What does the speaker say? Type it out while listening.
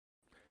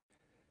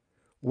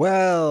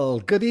Well,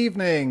 good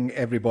evening,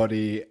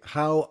 everybody.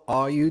 How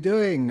are you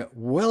doing?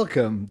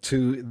 Welcome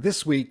to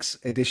this week's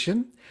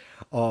edition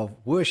of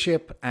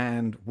Worship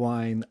and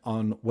Wine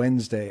on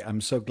Wednesday.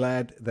 I'm so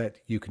glad that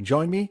you can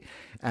join me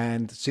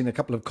and seen a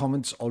couple of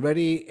comments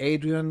already.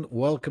 Adrian,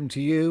 welcome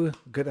to you.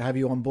 Good to have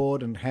you on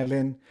board. And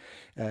Helen,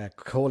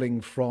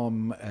 calling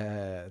from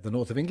the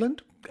north of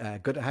England.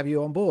 Good to have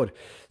you on board.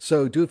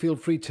 So do feel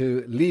free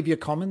to leave your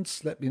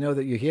comments. Let me know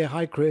that you're here.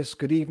 Hi, Chris.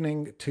 Good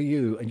evening to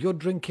you. And you're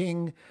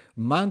drinking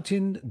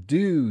Mountain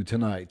Dew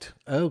tonight.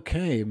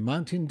 Okay,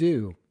 Mountain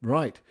Dew.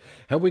 Right.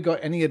 Have we got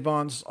any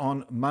advance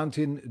on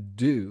Mountain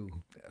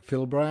Dew?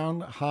 Phil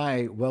Brown,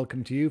 hi.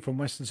 Welcome to you from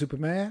Western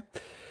Supermare.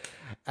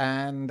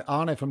 And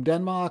Arne from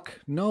Denmark.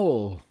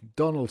 Noel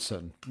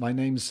Donaldson, my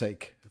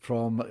namesake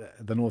from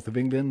the north of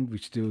England,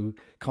 which do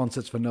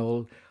concerts for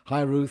Noel.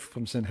 Hi, Ruth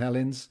from St.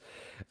 Helens.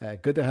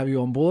 Good to have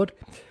you on board.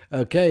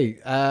 Okay,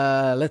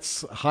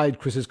 let's hide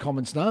Chris's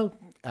comments now.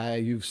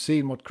 You've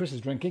seen what Chris is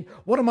drinking.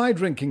 What am I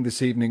drinking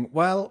this evening?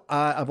 Well,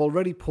 I've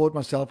already poured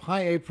myself.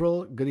 Hi,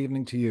 April. Good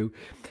evening to you.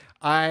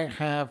 I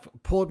have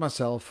poured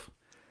myself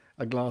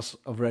a glass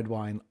of red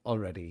wine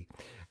already.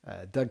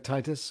 Doug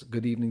Titus,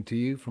 good evening to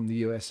you from the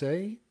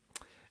USA.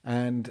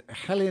 And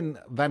Helen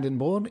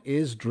Vandenborn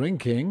is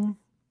drinking.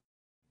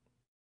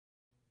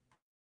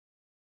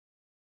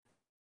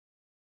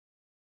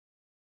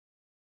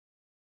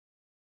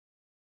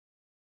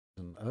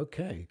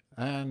 Okay,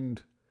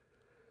 and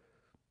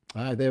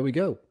there we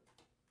go.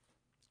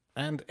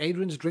 And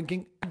Adrian's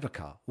drinking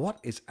Advocaat. What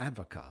is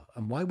Advocaat,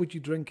 and why would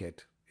you drink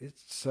it?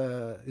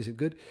 Is it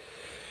good?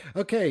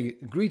 Okay,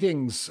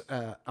 greetings,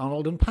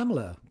 Arnold and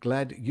Pamela.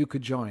 Glad you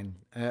could join.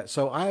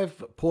 So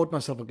I've poured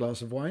myself a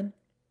glass of wine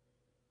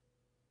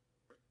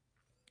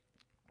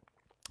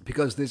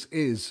because this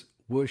is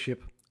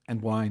Worship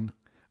and Wine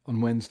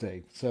on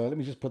Wednesday. So let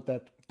me just put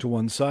that to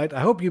one side. I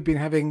hope you've been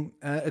having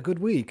a good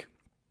week.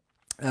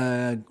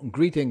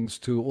 Greetings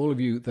to all of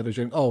you that are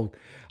joining. Oh,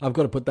 I've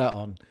got to put that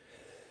on.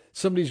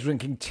 Somebody's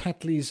drinking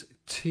Tetley's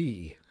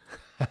tea.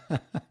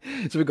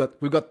 So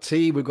we've got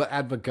tea, we've got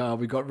Advocaat,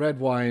 we've got red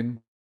wine,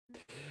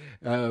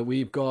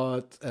 we've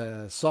got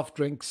soft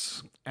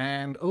drinks,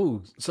 and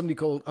somebody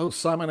called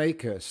Simon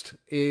Akehurst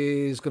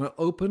is going to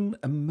open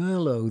a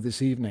Merlot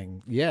this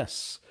evening.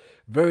 Yes,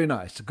 very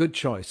nice, good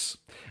choice.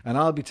 And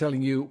I'll be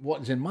telling you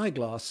what is in my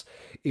glass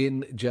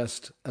in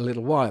just a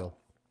little while.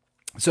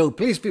 So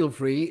please feel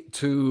free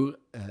to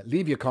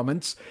leave your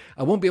comments.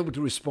 I won't be able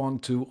to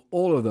respond to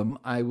all of them.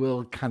 I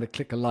will kind of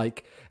click a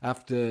like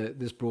after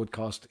this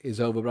broadcast is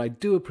over. But I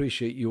do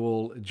appreciate you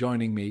all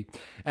joining me.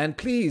 And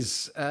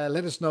please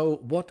let us know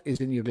what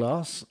is in your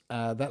glass.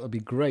 That'll be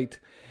great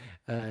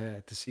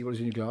to see what is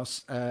in your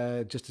glass.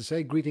 Just to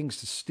say greetings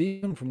to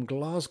Stephen from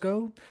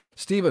Glasgow.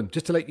 Stephen,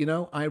 just to let you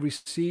know, I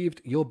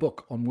received your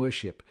book on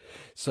worship.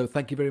 So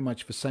thank you very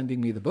much for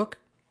sending me the book.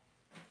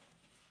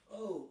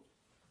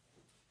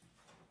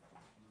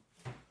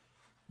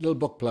 Little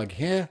book plug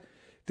here.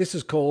 This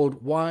is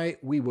called Why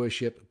We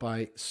Worship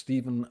by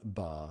Stephen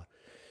Barr.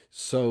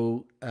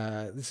 So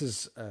this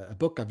is a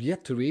book I've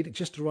yet to read. It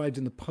just arrived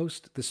in the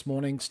post this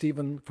morning.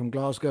 Stephen from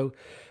Glasgow,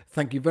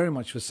 thank you very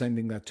much for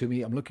sending that to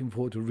me. I'm looking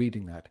forward to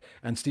reading that.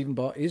 And Stephen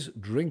Barr is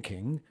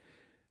drinking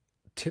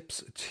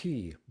Tips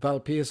tea. Val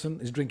Pearson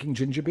is drinking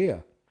ginger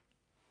beer.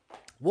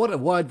 What a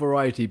wide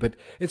variety, but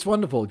it's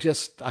wonderful.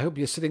 Just, I hope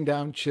you're sitting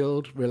down,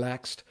 chilled,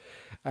 relaxed,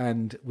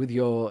 and with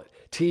your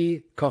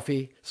tea,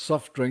 coffee,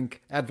 soft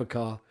drink,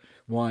 Advocaat,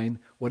 wine,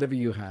 whatever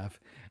you have.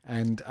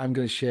 And I'm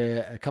going to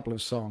share a couple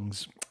of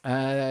songs.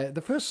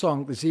 The first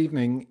song this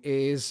evening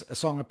is a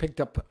song I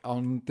picked up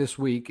on this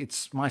week.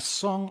 It's my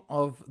song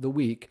of the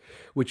week,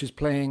 which is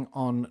playing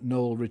on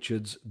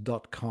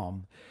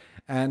noelrichards.com.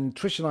 And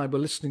Trish and I were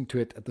listening to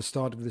it at the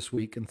start of this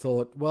week and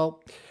thought,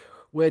 well,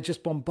 we're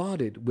just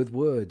bombarded with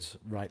words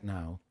right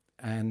now.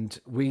 And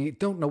we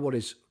don't know what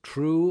is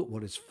true,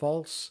 what is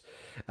false,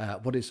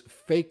 what is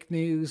fake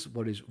news,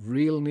 what is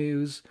real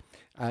news.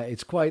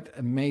 It's quite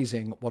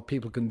amazing what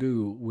people can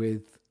do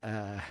with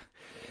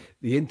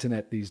the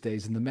internet these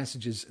days and the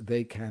messages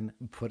they can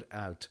put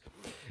out.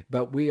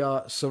 But we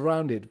are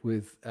surrounded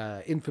with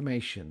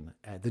information.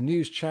 The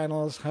news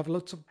channels have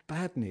lots of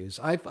bad news.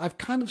 I've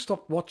kind of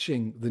stopped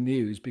watching the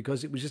news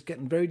because it was just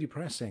getting very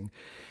depressing,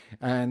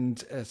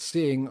 and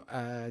seeing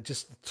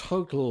just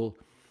total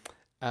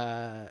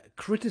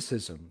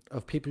criticism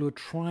of people who are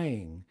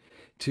trying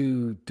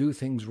to do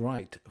things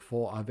right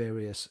for our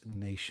various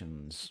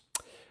nations.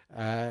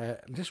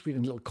 Just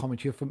reading a little comment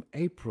here from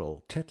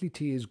April. Tetley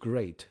tea is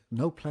great.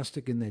 No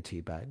plastic in their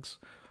tea bags.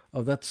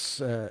 Oh,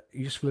 that's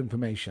useful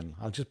information.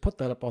 I'll just put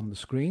that up on the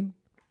screen.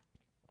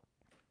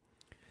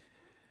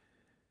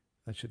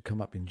 That should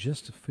come up in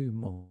just a few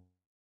more.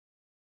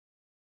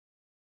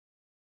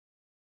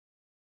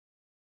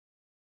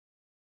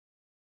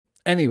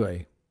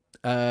 Anyway,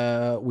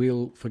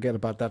 we'll forget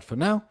about that for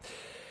now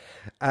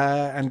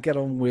and get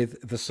on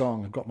with the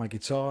song. I've got my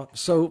guitar.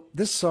 So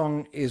this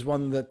song is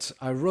one that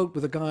I wrote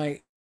with a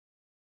guy.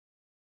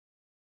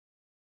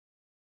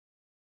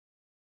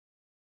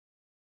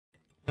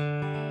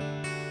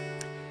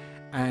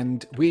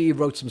 And we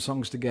wrote some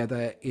songs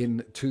together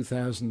in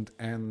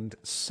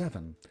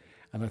 2007.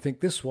 And I think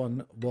this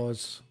one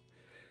was...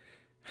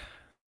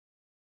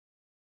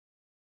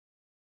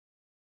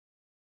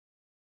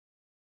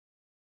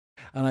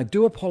 And I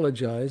do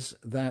apologize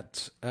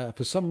that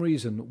for some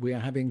reason we are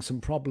having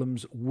some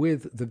problems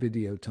with the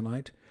video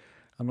tonight.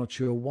 I'm not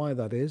sure why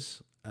that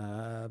is,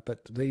 but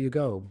there you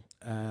go.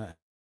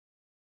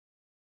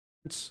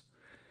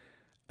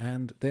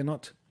 And they're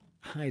not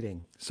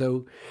hiding.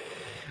 So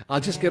I'll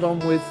just get on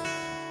with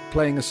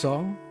playing a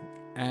song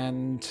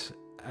and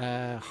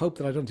hope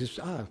that I don't just...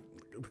 the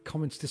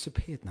comments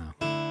disappeared now.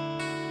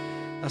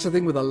 That's the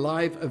thing with a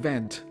live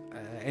event.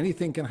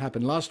 Anything can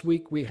happen. Last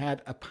week we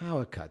had a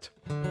power cut.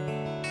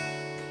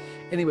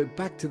 Anyway,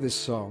 back to this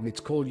song. It's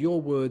called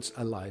Your Words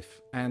Are Life.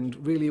 And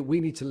really,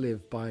 we need to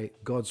live by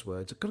God's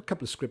words. I've got a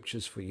couple of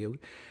scriptures for you.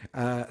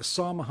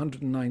 Psalm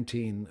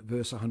 119,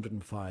 verse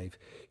 105.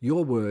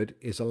 Your word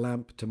is a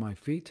lamp to my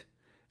feet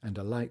and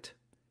a light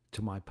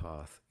to my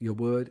path. Your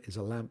word is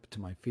a lamp to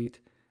my feet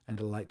and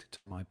a light to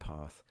my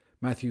path.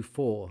 Matthew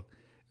 4,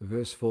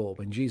 verse 4.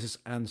 When Jesus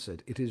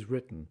answered, it is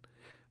written,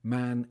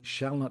 man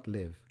shall not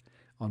live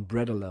on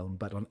bread alone,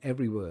 but on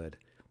every word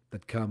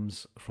that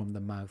comes from the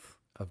mouth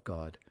of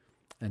God.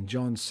 And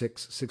John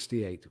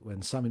 6:68,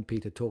 when Simon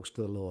Peter talks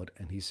to the Lord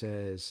and he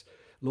says,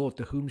 Lord,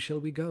 to whom shall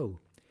we go?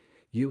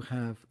 You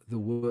have the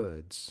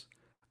words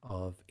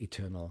of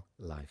eternal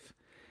life.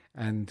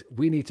 And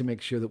we need to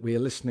make sure that we are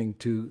listening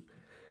to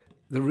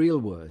the real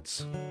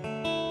words,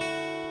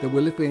 that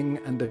we're living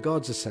under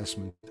God's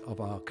assessment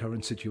of our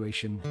current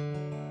situation.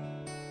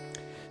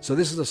 So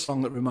this is a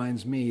song that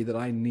reminds me that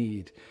I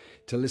need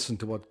to listen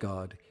to what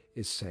God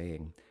is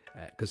saying,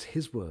 because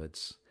his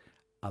words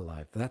are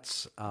life.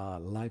 That's our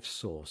life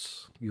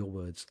source. Your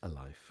words are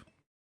life.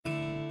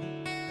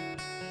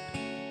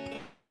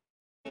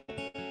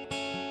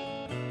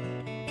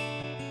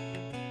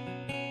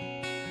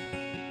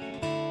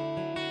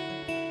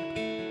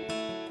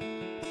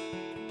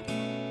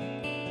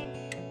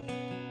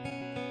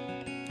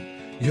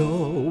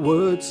 Your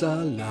words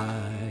are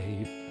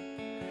life,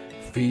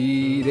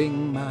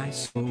 feeding my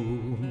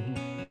soul,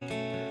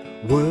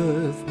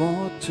 worth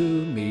more to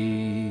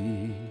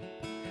me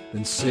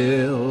than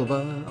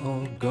silver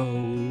or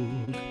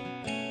gold,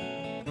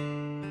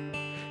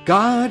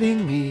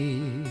 guarding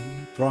me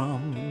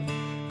from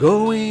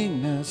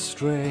going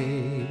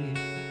astray,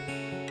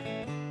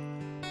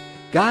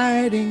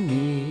 guiding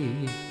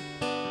me,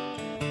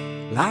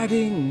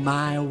 lighting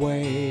my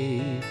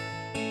way.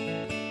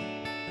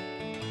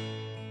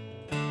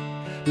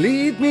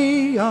 Lead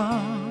me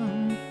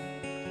on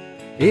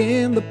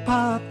in the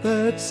path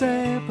that's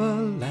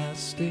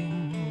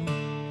everlasting.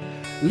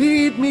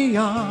 Lead me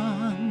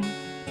on,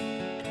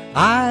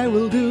 I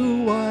will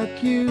do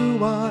what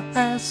you are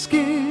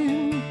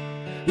asking.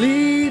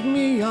 Lead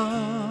me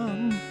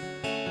on,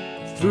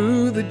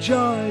 through the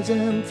joys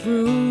and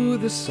through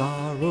the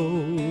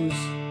sorrows.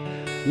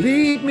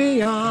 Lead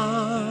me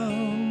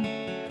on,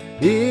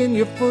 in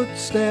your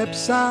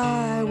footsteps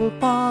I will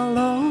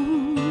follow.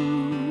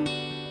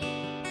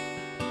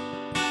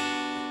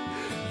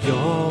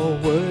 Your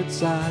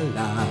words are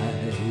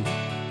life,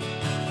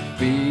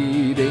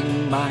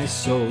 feeding my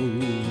soul,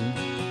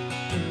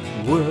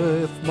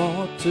 worth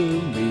more to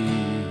me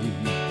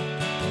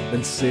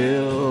than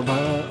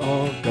silver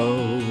or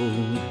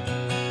gold,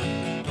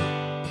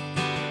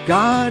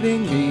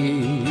 guarding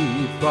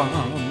me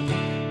from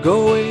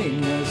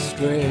going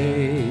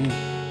astray,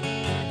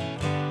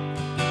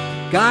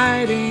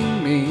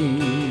 guiding me,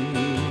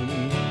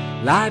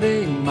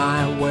 lighting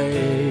my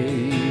way.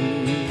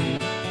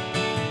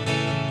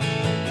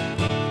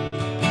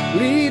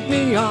 Lead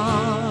me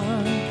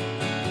on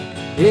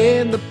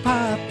in the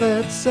path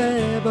that's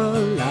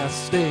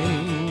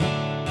everlasting.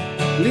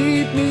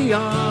 Lead me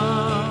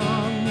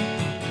on,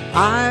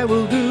 I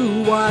will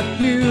do what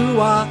you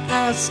are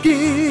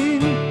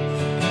asking.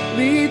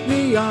 Lead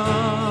me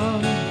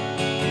on,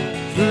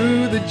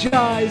 through the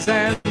joys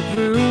and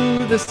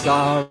through the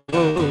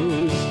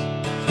sorrows.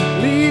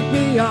 Lead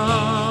me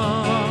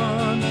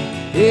on,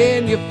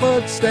 in your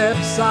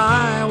footsteps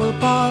I will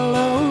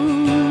follow.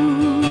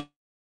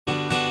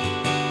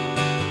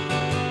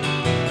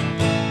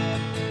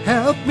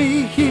 Help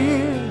me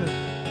hear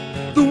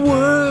the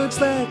words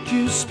that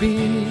you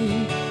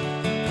speak.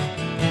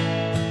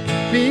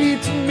 Be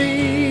to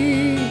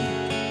me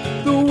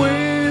the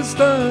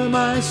wisdom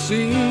I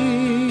seek.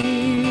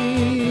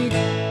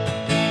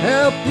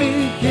 Help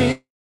me hear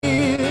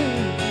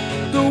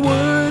the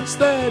words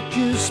that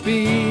you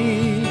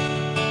speak.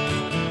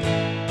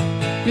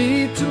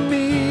 Be to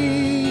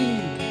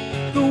me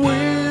the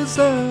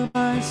wisdom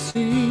I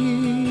seek.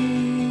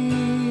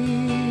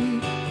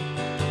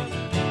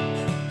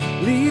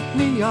 Lead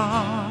me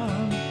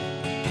on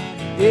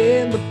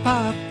in the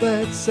path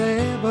that's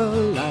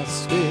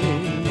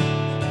everlasting.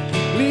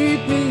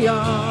 Lead me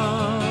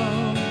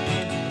on,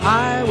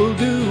 I will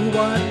do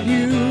what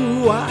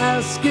you are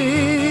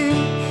asking.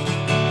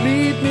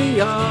 Lead me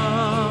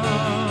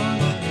on,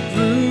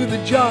 through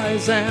the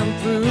joys and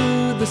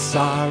through the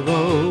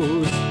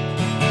sorrows.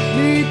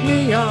 Lead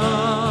me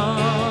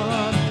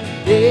on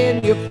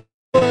in your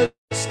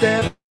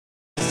footsteps,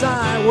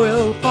 I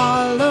will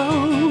follow.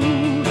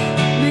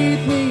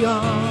 Lead me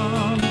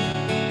on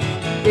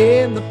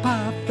in the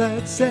path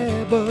that's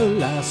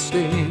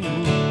everlasting.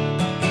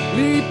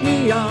 Lead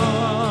me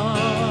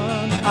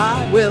on,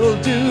 I will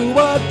do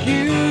what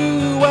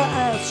you are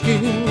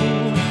asking.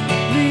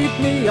 Lead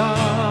me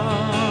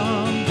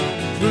on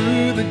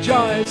through the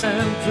joys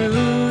and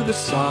through the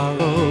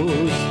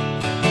sorrows.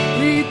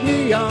 Lead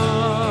me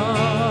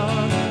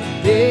on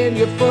in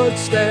your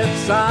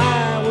footsteps,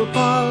 I will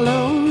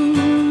follow.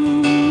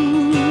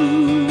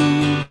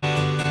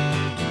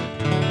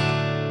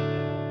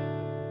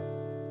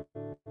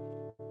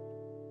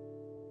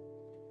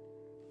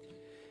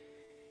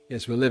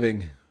 Yes, we're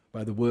living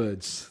by the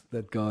words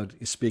that God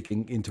is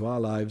speaking into our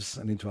lives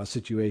and into our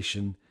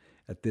situation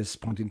at this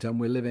point in time.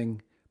 We're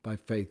living by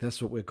faith.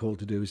 That's what we're called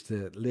to do, is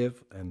to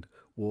live and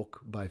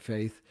walk by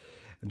faith.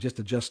 And just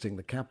adjusting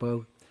the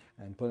capo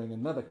and putting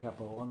another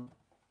capo on.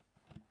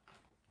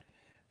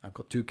 I've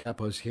got two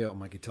capos here on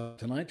my guitar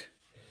tonight.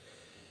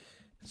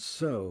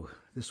 So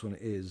this one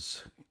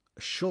is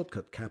a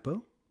shortcut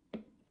capo,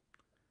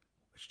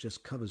 which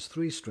just covers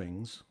 3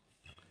 strings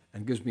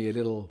and gives me a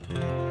little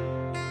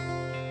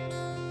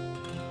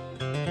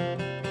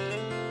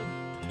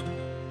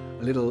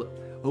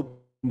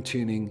open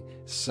tuning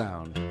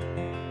sound.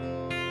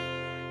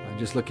 I'm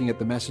just looking at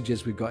the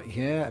messages we've got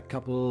here. A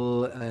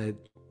couple,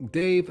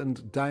 Dave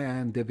and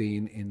Diane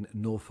Devine in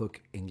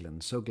Norfolk,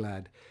 England. So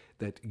glad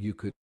that you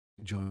could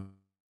join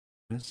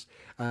us.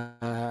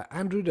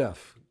 Andrew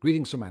Duff,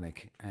 greetings from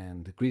Manic,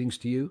 and greetings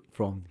to you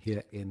from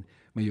here in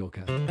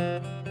Mallorca.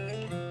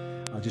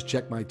 I'll just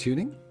check my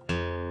tuning.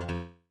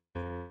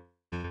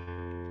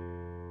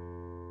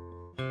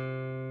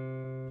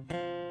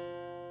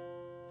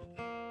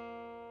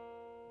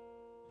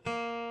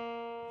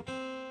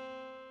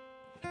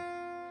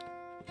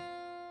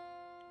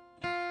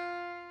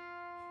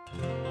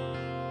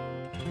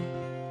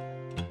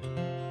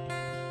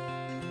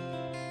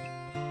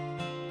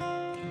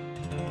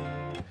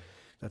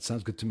 That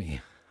sounds good to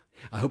me.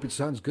 I hope it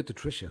sounds good to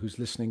Tricia, who's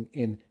listening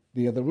in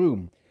the other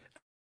room.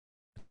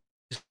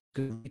 Just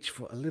going to reach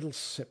for a little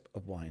sip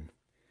of wine.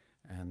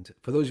 And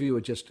for those of you who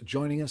are just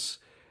joining us,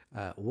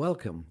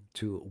 welcome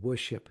to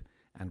Worship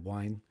and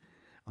Wine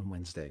on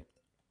Wednesday.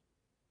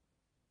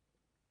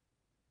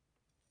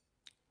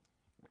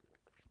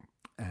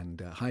 And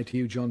hi to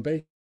you, John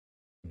Bay.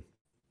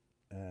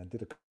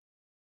 Did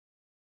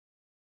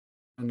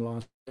a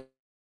last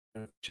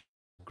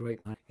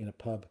great night in a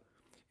pub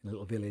in a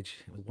little village.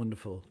 A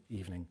wonderful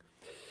evening.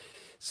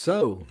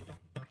 So,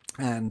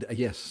 and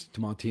yes,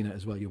 to Martina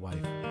as well, your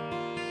wife.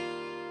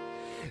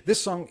 This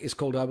song is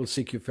called I Will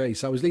Seek Your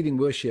Face. I was leading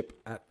worship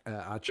at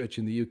our church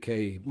in the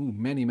UK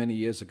many, many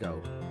years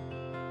ago.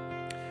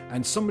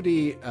 And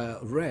somebody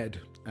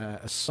read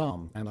a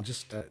psalm, and I've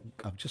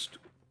just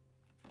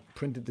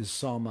printed this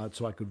psalm out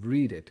so I could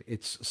read it.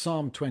 It's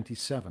Psalm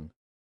 27.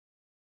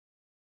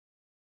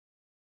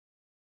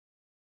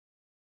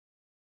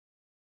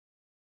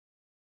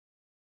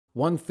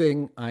 One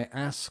thing I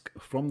ask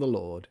from the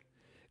Lord,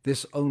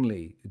 this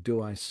only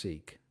do I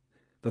seek,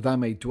 that I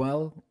may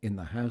dwell in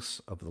the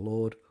house of the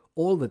Lord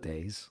all the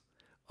days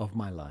of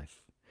my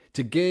life,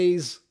 to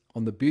gaze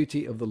on the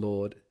beauty of the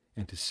Lord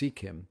and to seek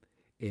him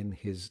in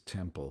his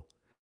temple.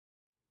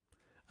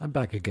 I'm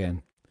back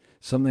again.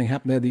 Something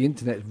happened there. The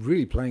internet is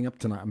really playing up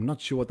tonight. I'm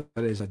not sure what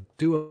that is. I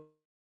do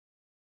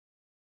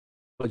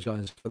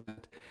apologize for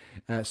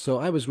that. So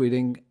I was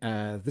reading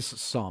this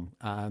psalm.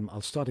 I'll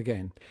start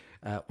again.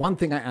 One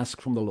thing I ask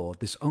from the Lord,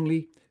 this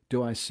only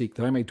do I seek,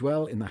 that I may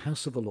dwell in the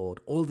house of the Lord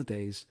all the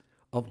days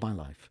of my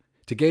life,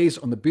 to gaze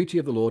on the beauty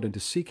of the Lord and to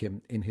seek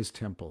him in his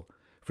temple.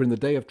 For in the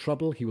day of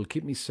trouble he will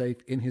keep me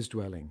safe in his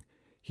dwelling.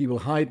 He will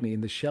hide me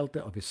in the shelter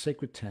of his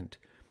sacred tent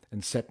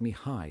and set me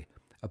high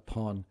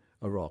upon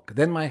a rock.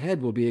 Then my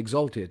head will be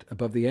exalted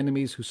above the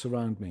enemies who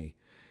surround me.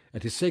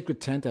 At his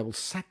sacred tent I will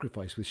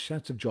sacrifice with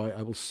shouts of joy.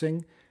 I will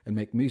sing and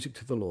make music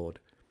to the Lord.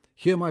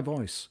 Hear my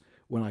voice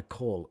when I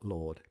call,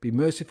 Lord. Be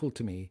merciful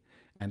to me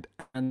and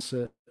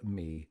answer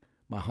me.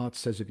 My heart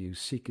says of you,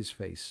 seek his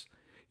face.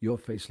 Your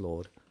face,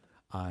 Lord,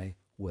 I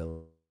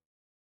will.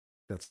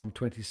 That's Psalm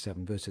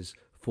 27, verses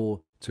 4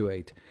 to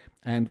 8.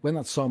 And when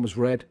that psalm was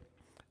read,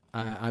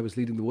 I was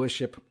leading the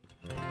worship,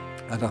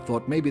 and I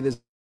thought maybe there's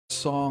a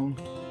song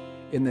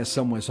in there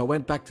somewhere. So I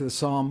went back to the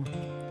psalm,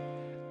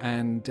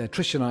 and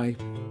Trish and I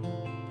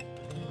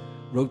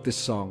wrote this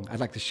song. I'd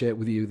like to share it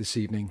with you this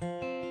evening.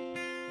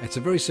 It's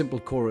a very simple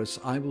chorus.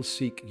 I will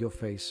seek your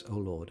face, O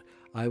Lord.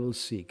 I will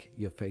seek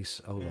your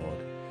face, O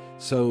Lord.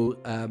 So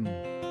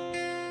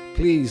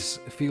please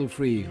feel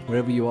free,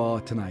 wherever you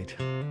are tonight,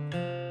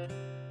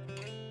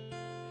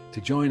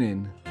 to join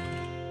in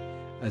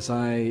as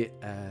I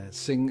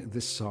sing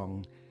this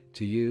song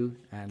to you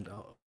and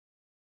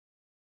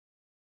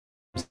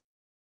this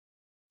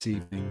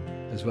evening,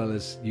 as well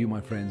as you,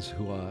 my friends,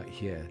 who are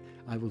here.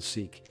 I will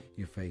seek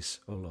your face,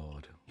 O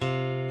Lord.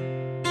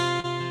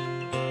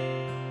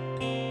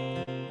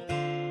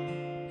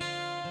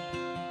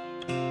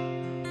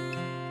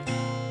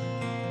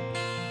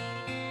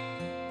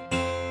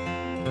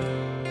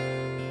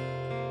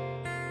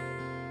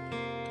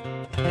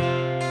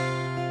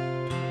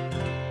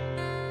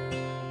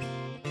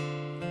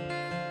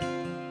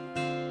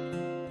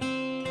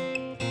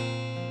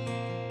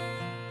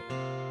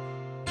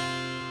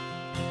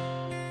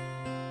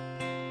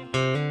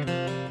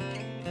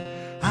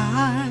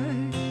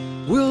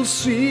 will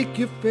seek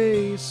your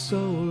face, O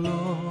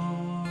Lord.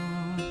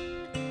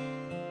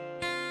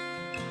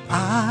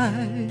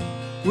 I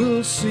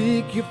will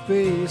seek your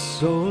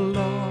face, O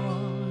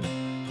Lord.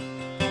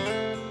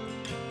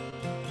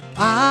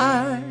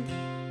 I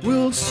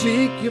will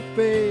seek your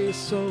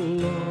face, O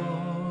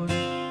Lord.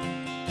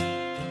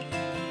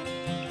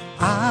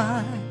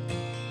 I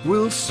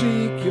will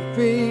seek your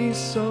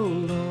face, O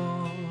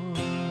Lord.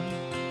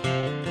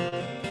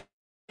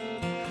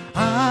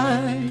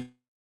 I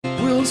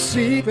will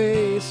seek your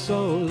face,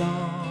 O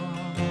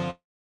Lord.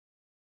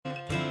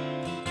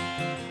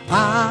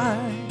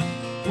 I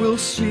will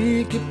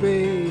seek your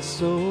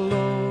face, O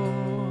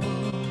Lord.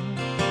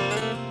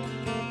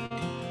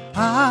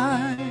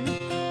 I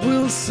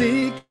will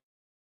seek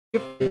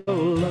your face, O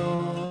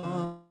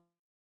Lord.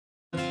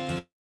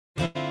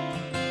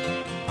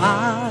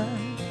 I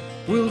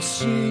will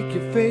seek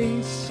your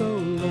face, O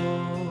Lord.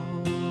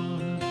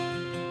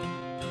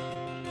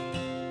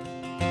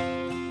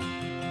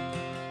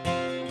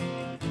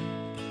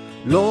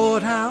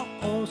 Lord, how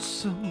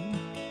awesome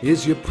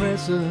is your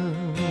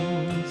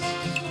presence.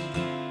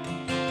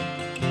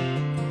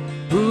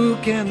 Who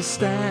can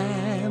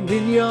stand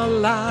in your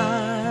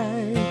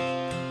light?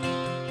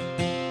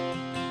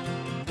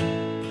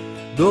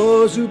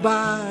 Those who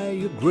by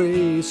your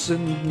grace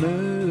and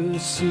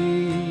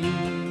mercy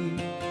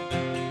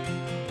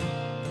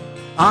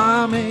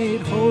are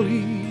made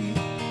holy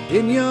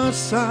in your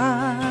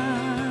sight.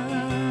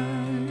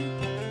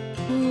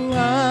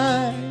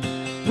 I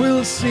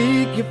will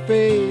seek your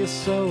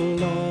face, O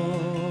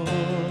Lord.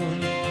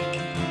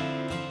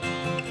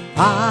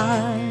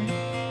 I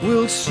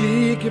will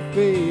seek your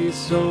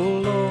face, O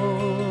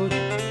Lord.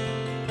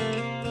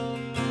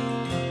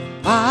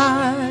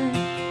 I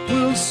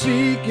will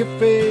seek your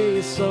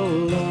face, O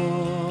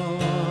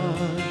Lord.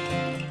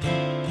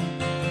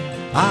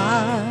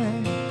 I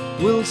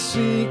will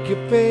seek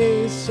your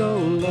face, O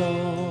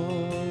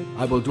Lord.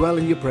 I will dwell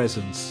in your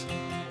presence.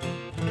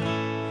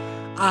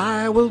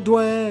 I will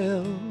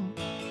dwell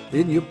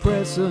in your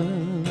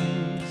presence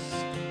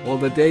all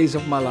the days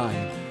of my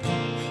life.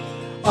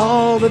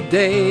 All the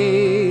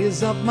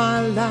days of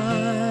my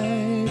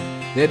life.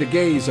 There to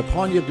gaze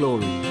upon your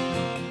glory.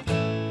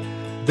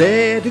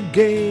 There to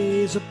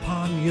gaze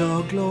upon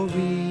your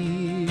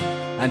glory.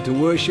 And to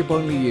worship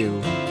only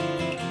you.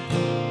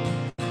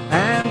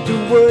 And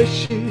to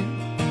worship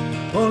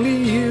only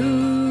you.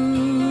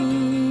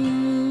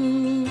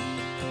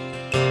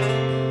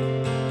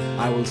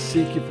 I will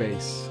seek your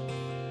face.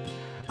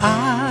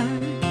 I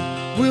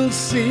will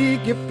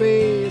seek your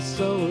face,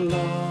 O Lord.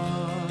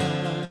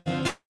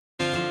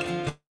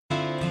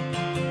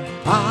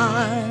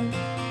 I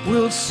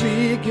will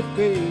seek your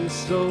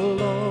face, O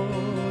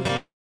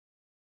Lord.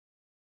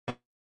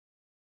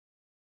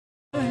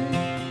 I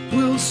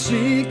will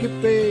seek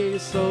your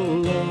face, O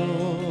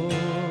Lord.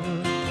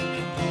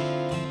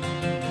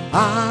 I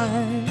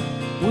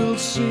will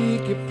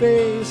seek your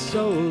face,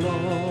 O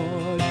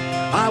Lord.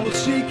 I will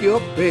seek your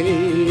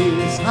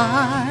face.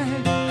 I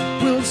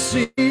will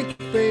seek your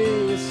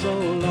face, O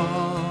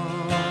Lord.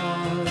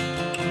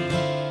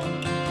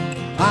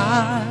 I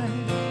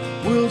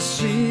will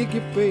seek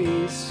your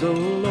face, O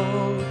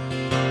Lord.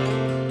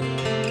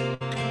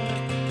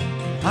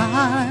 I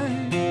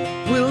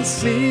will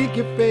seek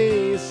your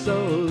face, O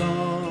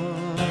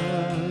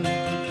Lord.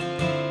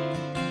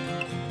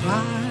 I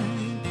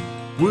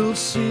will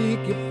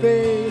seek your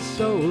face,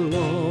 O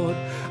Lord.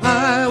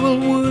 I will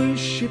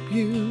worship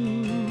you.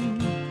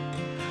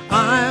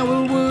 I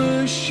will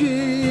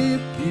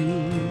worship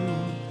you.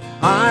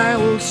 I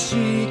will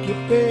seek your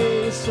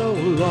face, O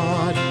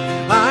Lord.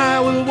 I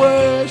will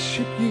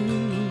worship you.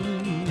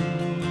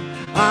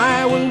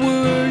 I will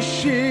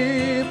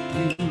worship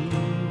you.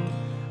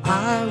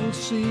 I will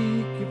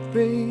seek your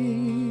face.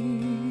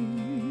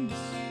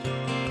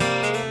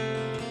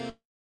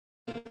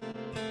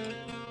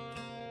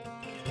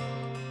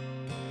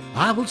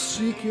 I will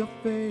seek your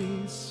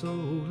face, O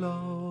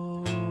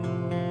Lord.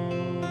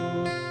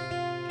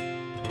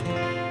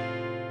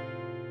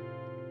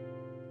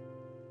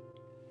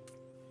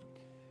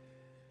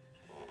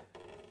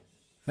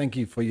 Thank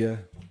you for your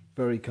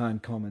very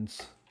kind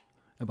comments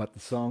about the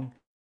song.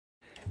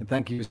 And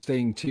thank you for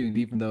staying tuned,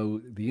 even though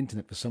the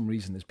internet for some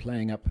reason is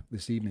playing up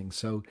this evening.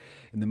 So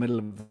in the middle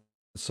of the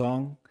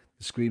song,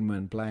 the screen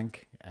went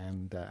blank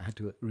and I had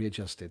to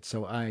readjust it.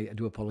 So I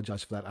do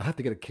apologize for that. I had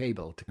to get a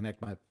cable to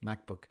connect my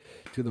MacBook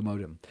to the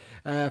modem.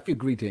 A few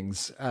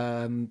greetings.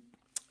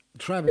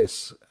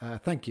 Travis,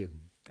 thank you.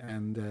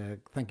 And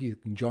thank you. You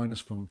can join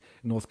us from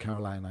North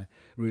Carolina.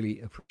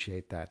 Really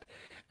appreciate that.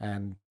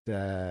 And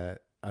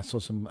I saw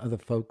some other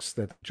folks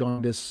that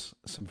joined us,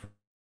 some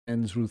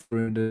friends, Ruth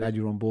Verinda, glad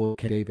you're on board,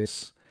 Kay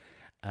Davis,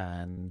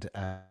 and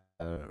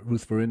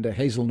Ruth Verinda,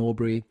 Hazel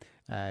Norbury,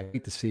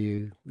 great to see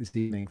you this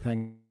evening.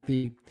 Thank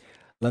you.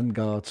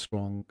 Lungard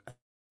Strong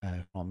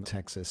from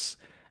Texas,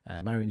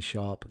 Marion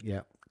Sharp,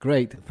 yeah,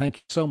 great. Thank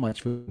you so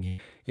much for being here.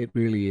 It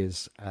really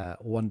is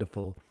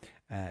wonderful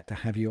to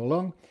have you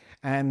along.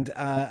 And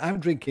I'm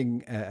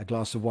drinking a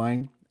glass of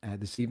wine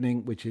this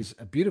evening, which is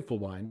a beautiful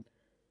wine.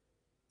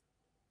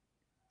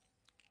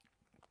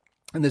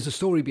 And there's a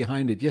story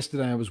behind it.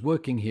 Yesterday I was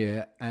working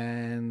here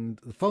and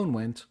the phone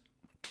went,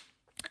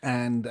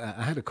 and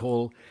I had a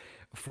call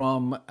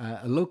from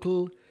a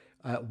local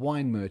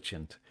wine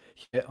merchant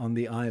here on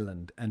the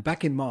island. And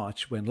back in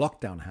March, when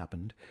lockdown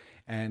happened,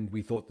 and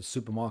we thought the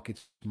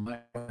supermarkets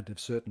might have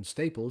certain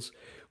staples,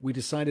 we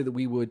decided that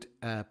we would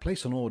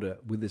place an order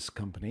with this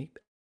company.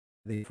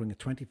 They're offering a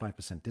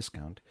 25%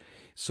 discount.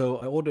 So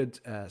I ordered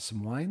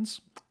some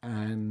wines,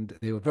 and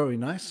they were very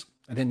nice.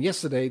 And then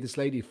yesterday, this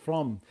lady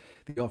from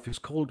the office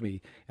called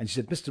me and she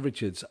said, Mr.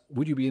 Richards,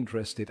 would you be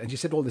interested? And she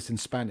said all this in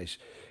Spanish.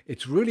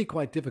 It's really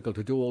quite difficult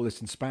to do all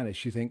this in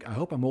Spanish. You think, I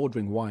hope I'm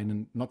ordering wine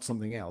and not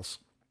something else.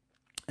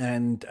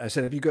 And I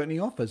said, have you got any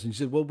offers? And she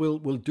said, well,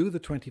 we'll do the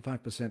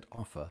 25%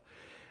 offer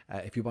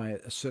if you buy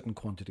a certain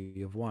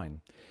quantity of wine.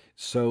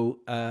 So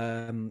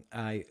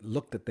I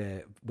looked at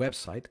their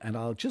website, and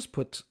I'll just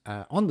put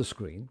on the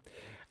screen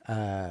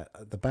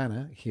the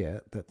banner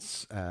here.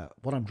 That's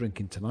what I'm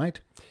drinking tonight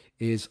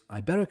is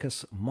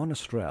Ibericus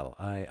Monastrell.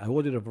 I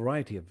ordered a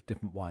variety of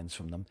different wines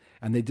from them,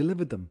 and they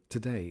delivered them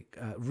today.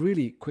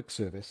 Really quick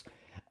service.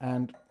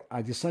 And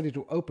I decided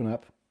to open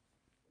up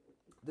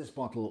this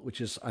bottle,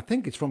 which is, I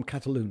think it's from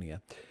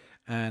Catalonia.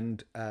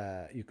 And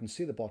you can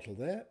see the bottle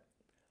there,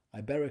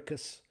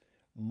 Ibericus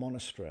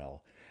Monastrell.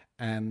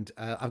 And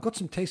I've got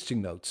some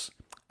tasting notes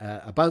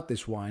about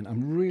this wine.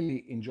 I'm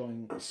really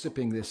enjoying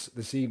sipping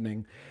this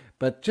evening.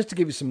 But just to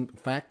give you some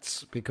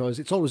facts, because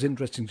it's always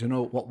interesting to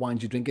know what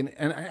wines you're drinking.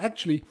 And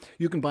actually,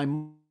 you can buy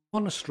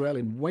Monastrell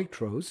in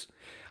Waitrose.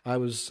 I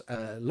was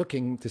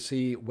looking to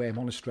see where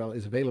Monastrell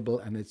is available,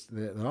 and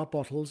there are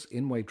bottles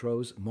in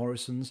Waitrose,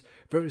 Morrison's,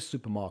 various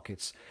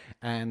supermarkets,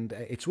 and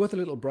it's worth a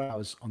little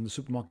browse on the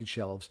supermarket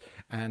shelves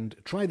and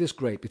try this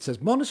grape. It says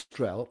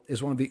Monastrell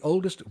is one of the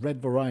oldest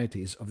red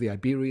varieties of the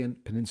Iberian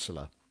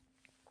Peninsula.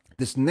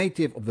 This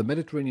native of the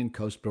Mediterranean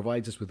coast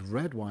provides us with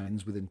red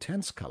wines with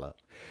intense colour,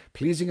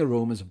 pleasing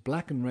aromas of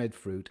black and red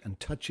fruit, and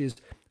touches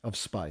of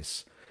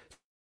spice.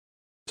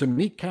 Some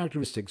unique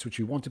characteristics which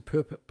we want to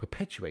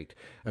perpetuate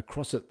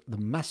across the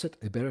Masset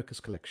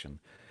Ibericus collection.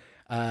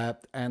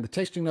 And the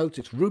tasting notes,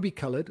 it's ruby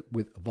coloured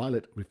with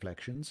violet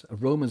reflections,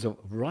 aromas of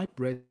ripe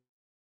red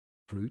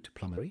fruit,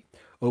 plummery,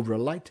 over a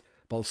light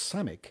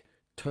balsamic,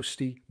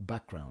 toasty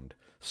background.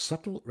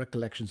 Subtle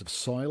recollections of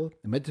soil,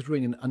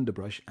 Mediterranean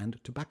underbrush,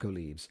 and tobacco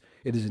leaves.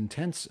 It is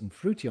intense and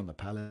fruity on the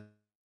palate,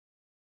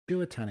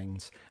 pure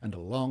tannins, and a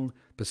long,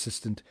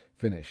 persistent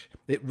finish.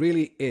 It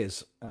really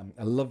is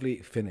a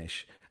lovely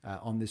finish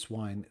on this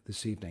wine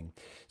this evening.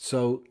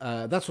 So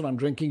that's what I'm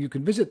drinking. You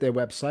can visit their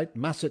website,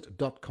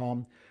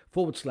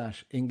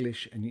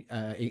 masset.com/English and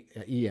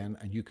EN,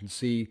 and you can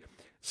see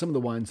some of the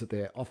wines that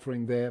they're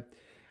offering there.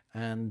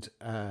 And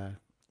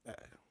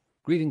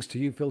greetings to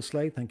you, Phil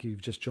Slade. Thank you,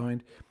 you've just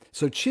joined.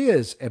 So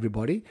cheers,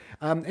 everybody.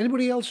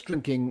 Anybody else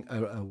drinking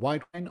a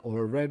white wine or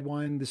a red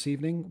wine this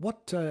evening?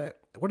 What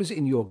is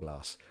in your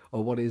glass,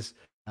 or what is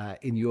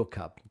in your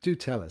cup? Do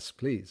tell us,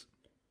 please.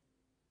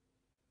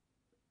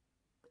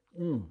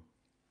 And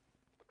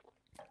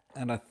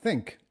I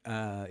think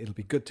it'll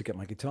be good to get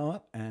my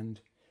guitar and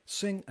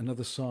sing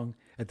another song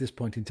at this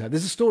point in time.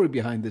 There's a story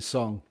behind this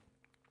song.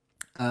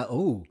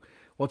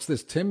 What's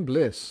this? Tim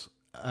Bliss.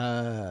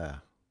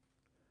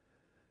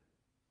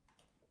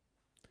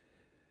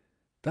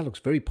 That looks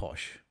very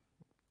posh.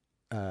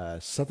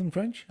 Southern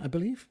French, I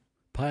believe.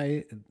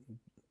 Paille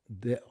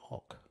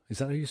d'Oc. Is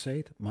that how you say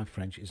it? My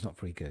French is not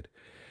very good.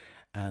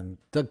 And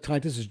Doug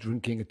Titus is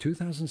drinking a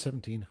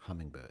 2017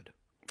 Hummingbird.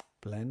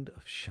 Blend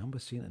of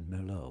Chambousine and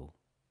Merlot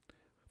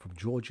from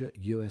Georgia,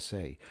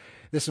 USA.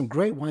 There's some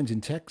great wines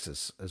in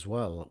Texas as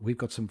well. We've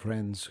got some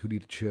friends who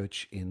lead a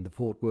church in the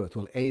Fort Worth,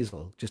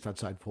 Azle, just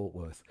outside Fort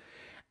Worth.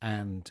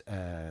 And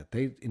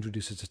they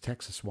introduced us to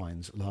Texas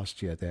wines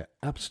last year. They're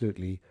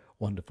absolutely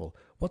wonderful.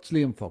 What's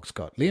Liam Fox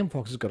got? Liam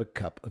Fox has got a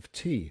cup of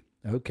tea.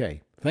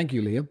 Okay, thank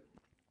you, Liam.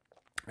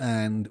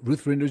 And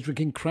Ruth Verinder is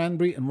drinking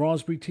cranberry and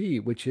raspberry tea,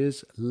 which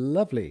is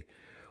lovely.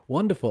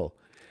 Wonderful.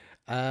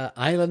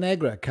 Isla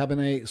Negra,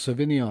 Cabernet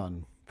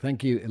Sauvignon.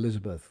 Thank you,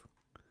 Elizabeth.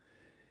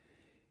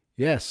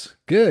 Yes,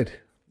 good.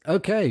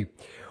 Okay.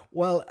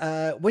 Well,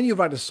 when you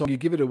write a song, you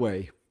give it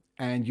away,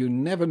 and you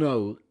never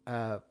know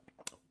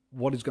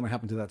what is going to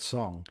happen to that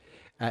song.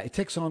 It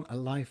takes on a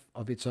life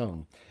of its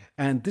own.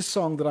 And this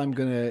song that I'm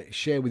going to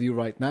share with you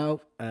right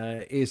now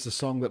is the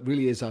song that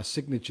really is our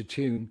signature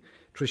tune.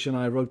 Trish and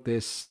I wrote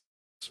this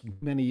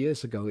many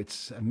years ago.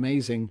 It's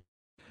amazing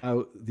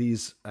how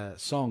these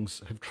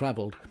songs have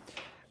traveled.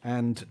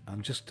 And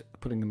I'm just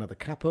putting another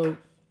capo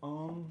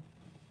on.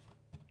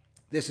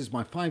 This is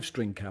my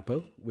 5-string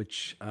capo,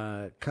 which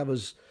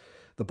covers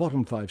the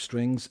bottom 5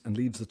 strings and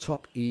leaves the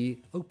top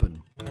E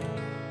open.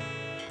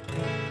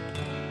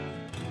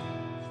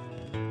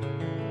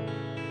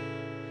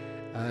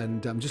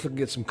 And I'm just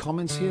looking at some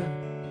comments here.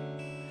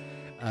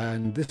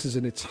 And this is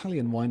an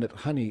Italian wine that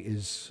Honey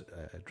is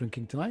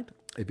drinking tonight.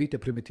 E Vita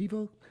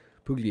Primitivo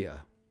Puglia,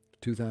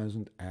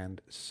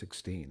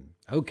 2016.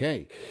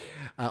 Okay,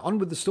 on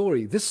with the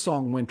story. This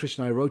song, when Trish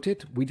and I wrote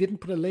it, we didn't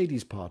put a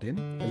lady's part in,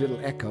 a little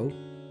echo.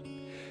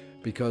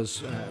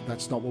 because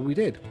that's not what we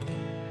did.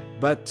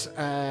 But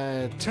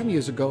 10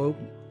 years ago,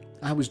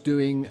 I was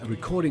doing a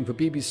recording for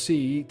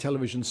BBC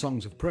television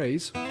Songs of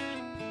Praise,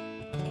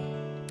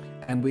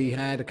 and we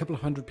had a couple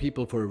of hundred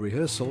people for a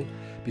rehearsal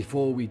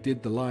before we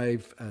did the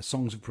live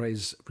Songs of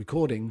Praise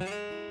recording.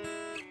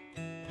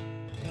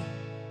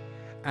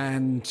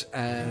 And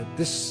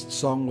this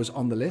song was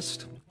on the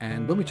list.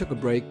 And when we took a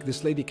break,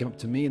 this lady came up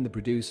to me and the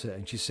producer,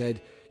 and she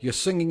said, "You're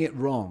singing it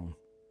wrong."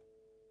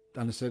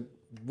 And I said,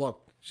 "What?"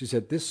 She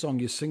said, "This song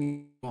you're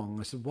singing wrong."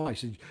 I said, "Why?"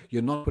 She said,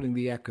 "You're not putting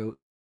the echo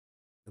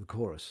in the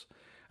chorus."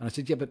 And I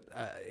said, "Yeah, but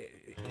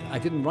I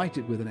didn't write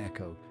it with an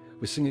echo.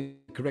 We're singing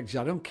it correct." She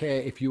said, "I don't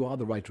care if you are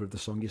the writer of the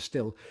song, you're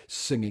still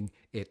singing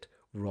it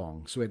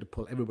wrong." So we had to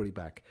pull everybody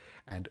back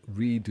and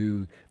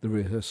redo the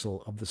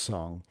rehearsal of the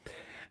song.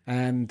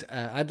 And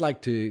I'd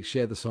like to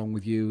share the song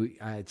with you.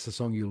 It's a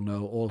song you'll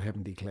know, All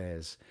Heaven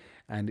Declares.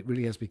 And it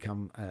really has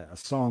become a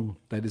song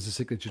that is a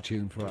signature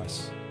tune for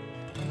us.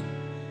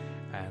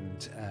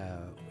 And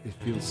it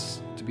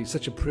feels to be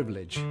such a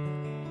privilege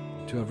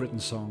to have written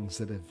songs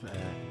that have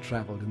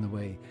traveled in the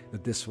way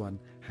that this one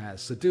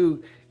has. So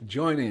do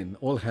join in,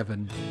 All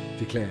Heaven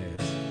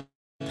Declares.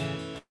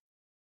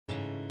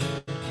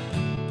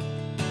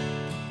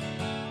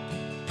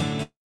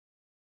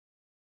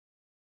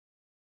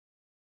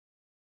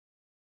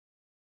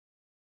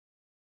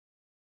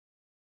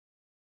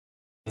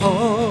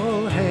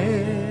 All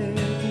heaven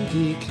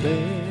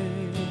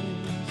declares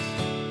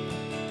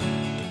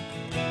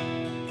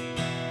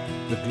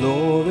the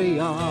glory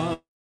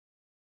of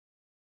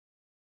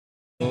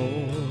the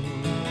Lord.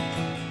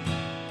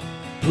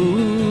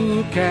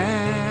 Who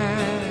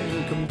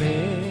can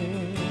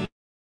compare?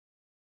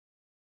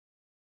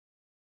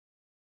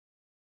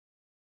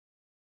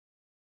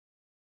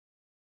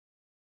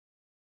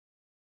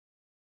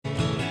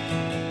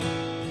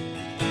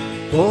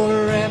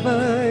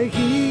 Forever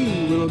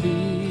he will be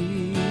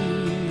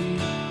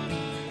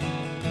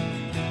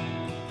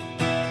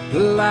the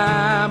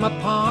Lamb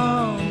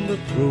upon the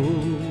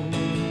throne.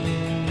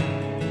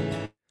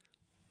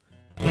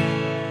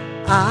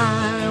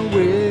 I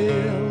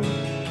will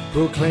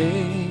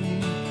proclaim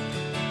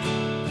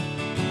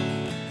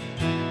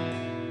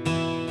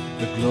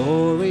the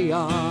glory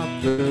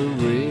of the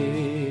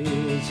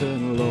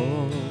risen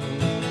Lord,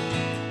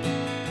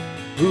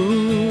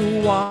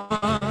 who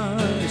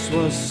once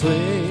was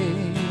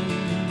slain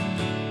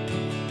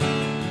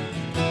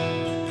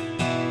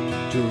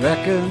to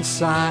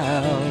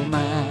reconcile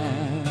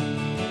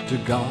man to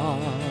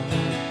God.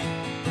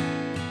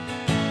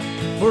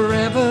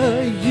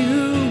 Forever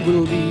you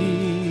will be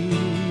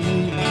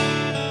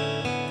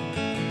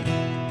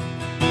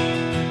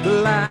the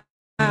Lamb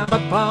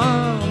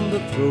upon the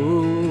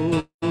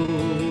throne.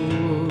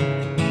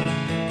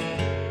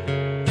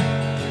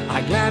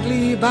 I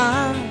gladly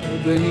bow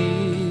the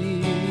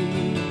knee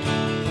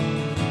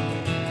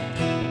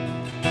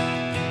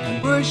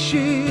and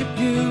worship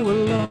you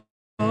alone.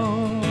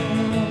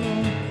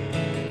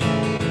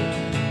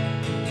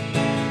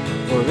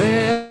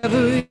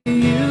 Forever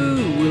you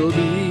will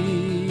be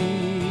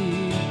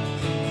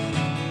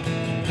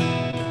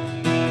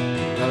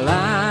the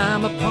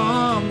Lamb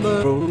upon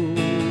the throne.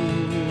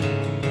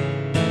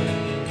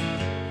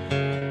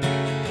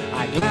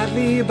 I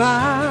gladly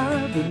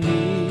bow the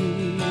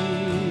knee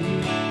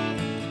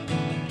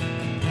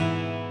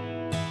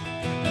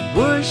and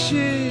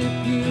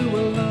worship you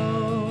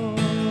alone.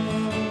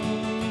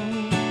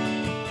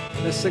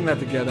 Let's sing that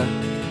together.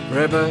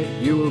 Forever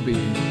you will be.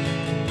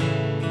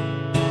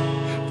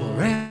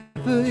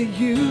 Forever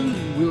you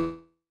will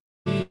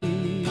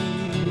be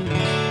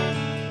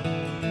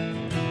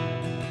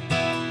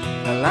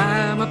the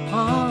Lamb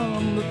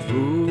upon the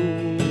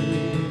throne.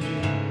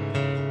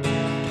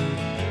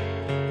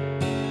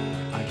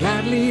 I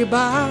gladly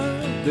bow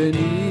the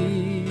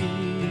knee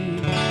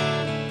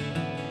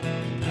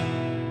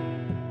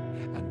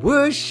and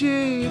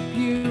worship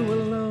you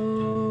alone.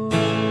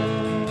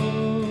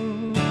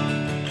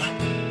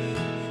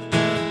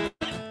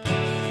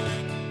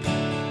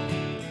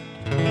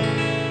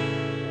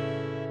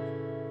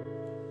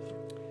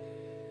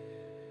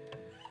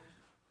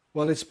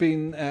 Well, it's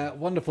been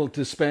wonderful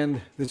to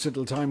spend this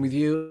little time with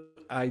you.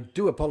 I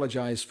do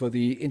apologize for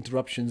the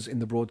interruptions in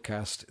the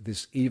broadcast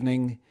this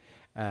evening.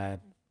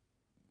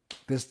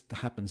 This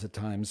happens at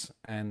times,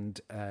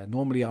 and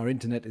normally our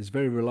internet is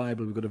very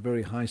reliable. We've got a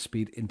very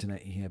high-speed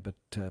internet here, but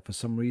for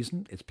some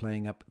reason it's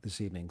playing up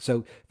this evening.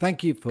 So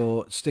thank you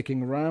for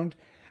sticking around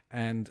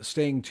and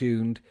staying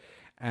tuned,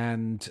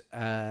 and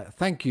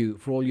thank you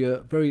for all your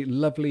very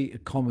lovely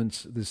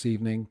comments this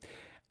evening.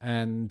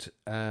 And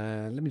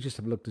let me just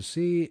have a look to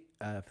see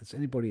if there's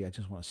anybody I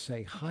just want to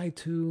say hi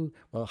to.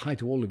 Well, hi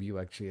to all of you,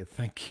 actually.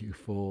 Thank you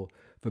for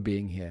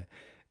being here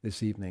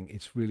this evening.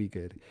 It's really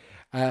good.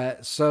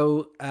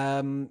 So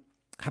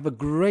have a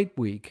great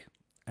week.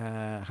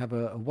 Have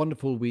a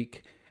wonderful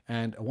week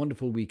and a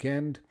wonderful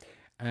weekend.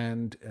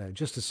 And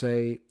just to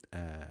say,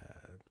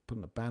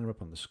 putting a banner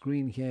up on the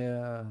screen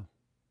here.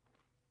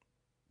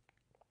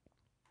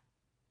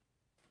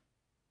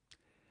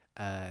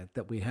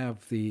 that we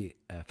have the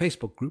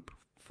Facebook group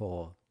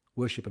for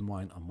Worship and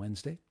Wine on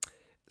Wednesday.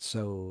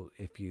 So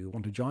if you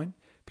want to join,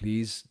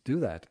 please do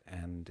that,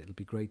 and it'll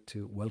be great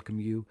to welcome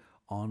you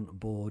on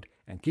board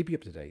and keep you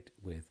up to date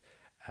with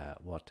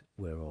what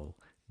we're all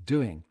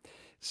doing.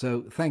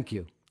 So thank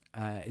you.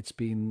 It's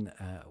been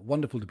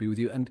wonderful to be with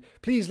you, and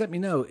please let me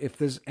know if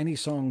there's any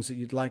songs that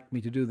you'd like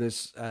me to do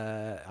this.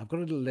 I've got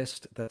a little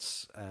list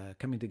that's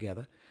coming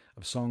together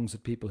of songs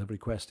that people have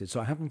requested, so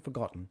I haven't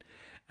forgotten,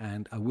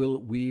 and I will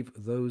weave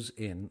those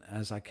in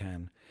as I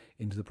can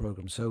into the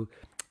program. So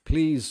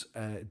please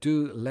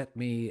do let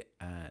me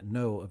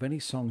know of any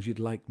songs you'd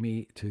like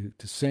me to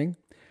sing,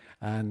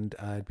 and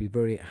I'd be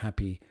very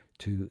happy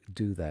to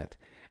do that.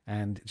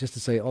 And just to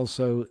say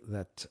also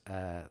that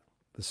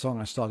the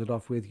song I started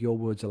off with, Your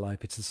Words Are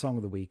Life, it's the song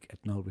of the week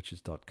at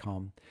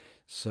noelrichards.com.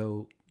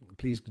 So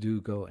please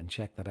do go and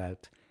check that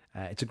out.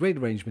 It's a great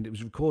arrangement. It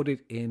was recorded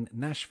in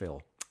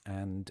Nashville,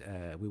 and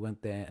we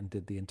went there and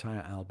did the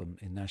entire album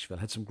in Nashville.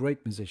 Had some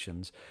great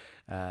musicians,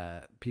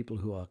 people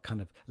who are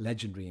kind of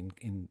legendary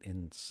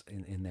in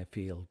their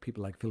field,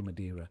 people like Phil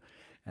Madeira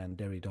and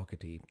Derry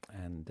Doherty,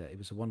 and it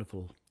was a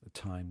wonderful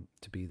time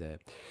to be there.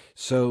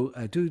 So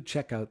do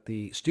check out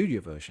the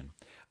studio version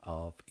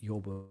of Your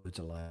Words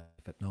Are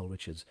Life at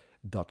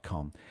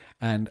noelrichards.com,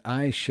 and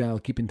I shall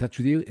keep in touch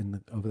with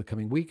you over the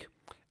coming week.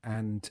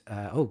 And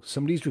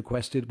somebody's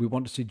requested, we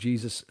want to see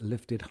Jesus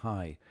lifted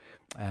high.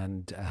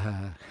 And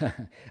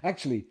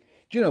actually,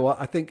 do you know what?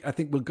 I think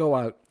we'll go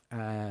out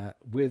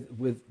with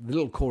the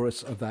little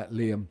chorus of that,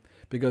 Liam,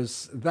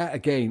 because that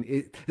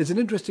again, there's an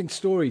interesting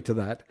story to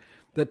that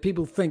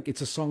people think it's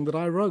a song that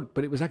I wrote,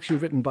 but it was actually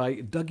written by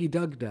Dougie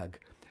Doug,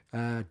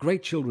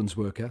 great children's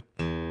worker.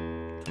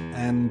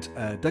 And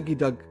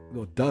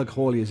Doug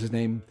Hawley is his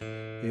name,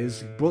 he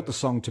brought the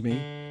song to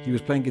me. He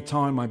was playing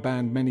guitar in my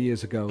band many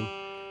years ago,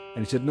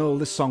 and he said, Noel,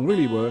 this song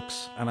really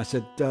works. And I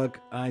said, Doug,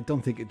 I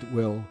don't think it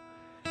will.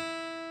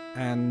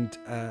 And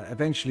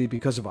eventually,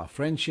 because of our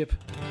friendship,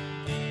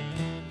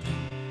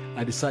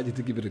 I decided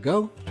to give it a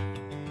go.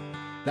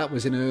 That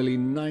was in early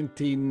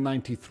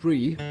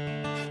 1993.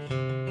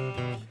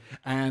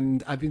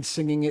 And I've been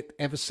singing it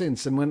ever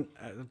since. And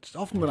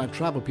often when I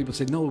travel, people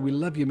say, Noel, we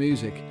love your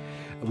music.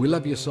 We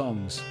love your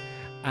songs.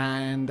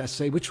 And I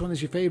say, which one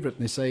is your favorite?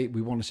 And they say,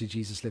 we want to see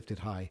Jesus lifted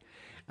high.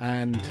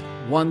 And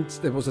once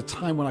there was a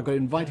time when I got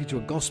invited to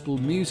a gospel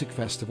music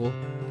festival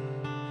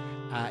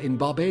in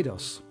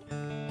Barbados.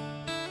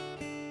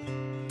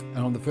 And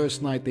on the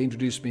first night, they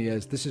introduced me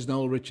as, this is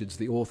Noel Richards,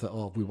 the author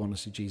of We Want to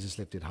See Jesus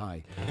Lifted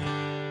High.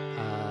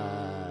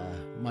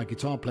 My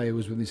guitar player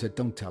was with me and said,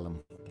 don't tell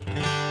him.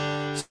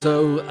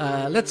 So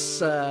let's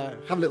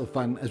have a little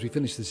fun as we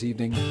finish this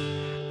evening,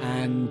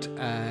 and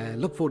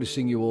look forward to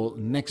seeing you all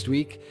next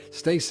week.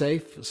 Stay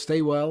safe,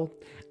 stay well,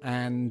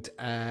 and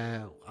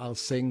I'll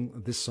sing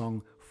this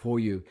song for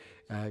you.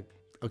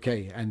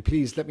 Okay, and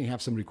please let me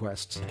have some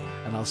requests,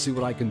 and I'll see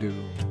what I can do.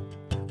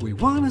 We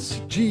want to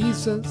see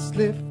Jesus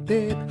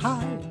lifted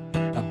high,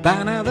 a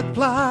banner that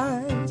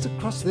flies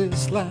across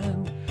this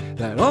land,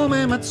 that all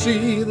men might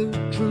see the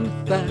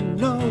truth and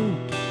know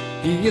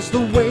He is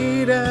the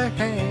way to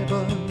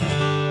heaven.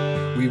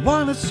 We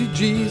want to see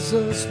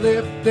Jesus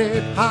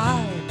lifted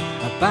high,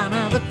 a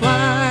banner that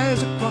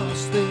flies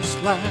across this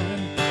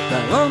land,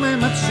 that all men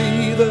might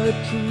see the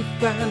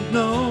truth and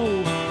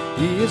know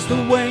He is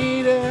the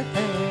way to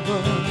heaven.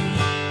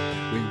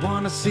 We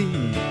want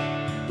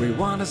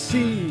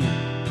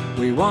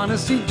to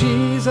see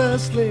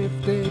Jesus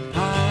lifted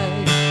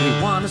high.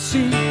 We want to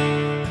see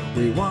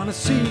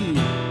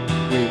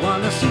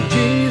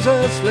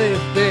Jesus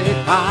lifted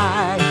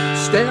high.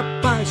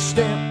 Step by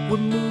step we're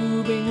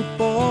moving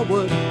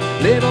forward,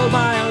 little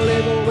by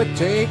little we're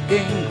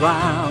taking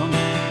ground.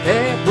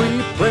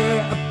 Every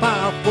prayer a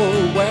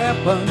powerful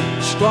weapon,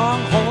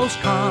 strongholds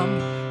come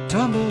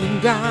tumbling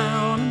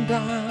down and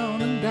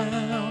down and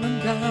down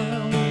and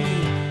down.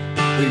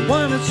 We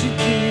want to see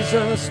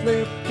Jesus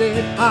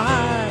lifted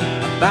high,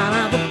 a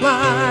banner that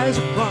flies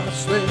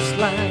across this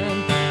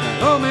land,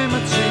 that all men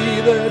might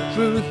see the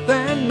truth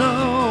and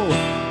know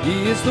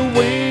He is the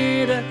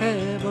way to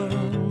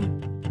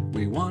heaven.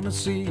 We want to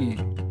see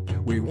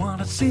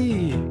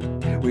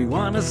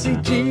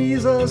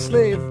Jesus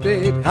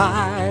lifted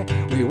high.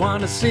 We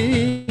want to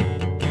see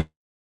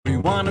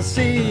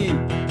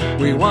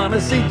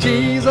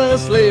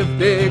Jesus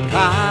lifted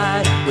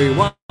high. We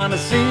want to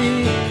see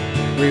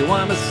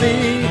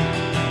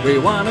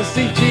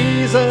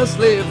Jesus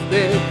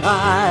lifted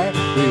high.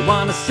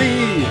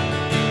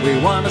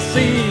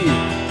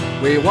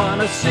 We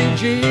want to see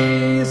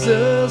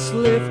Jesus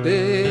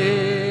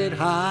lifted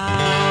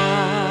high.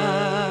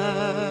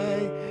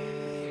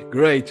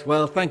 Great.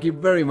 Well, thank you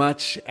very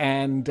much,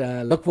 and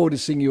look forward to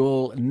seeing you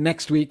all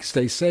next week.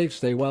 Stay safe,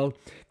 stay well.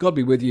 God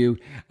be with you,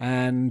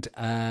 and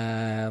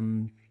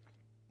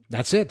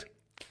that's it.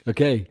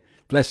 Okay.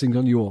 Blessings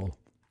on you all.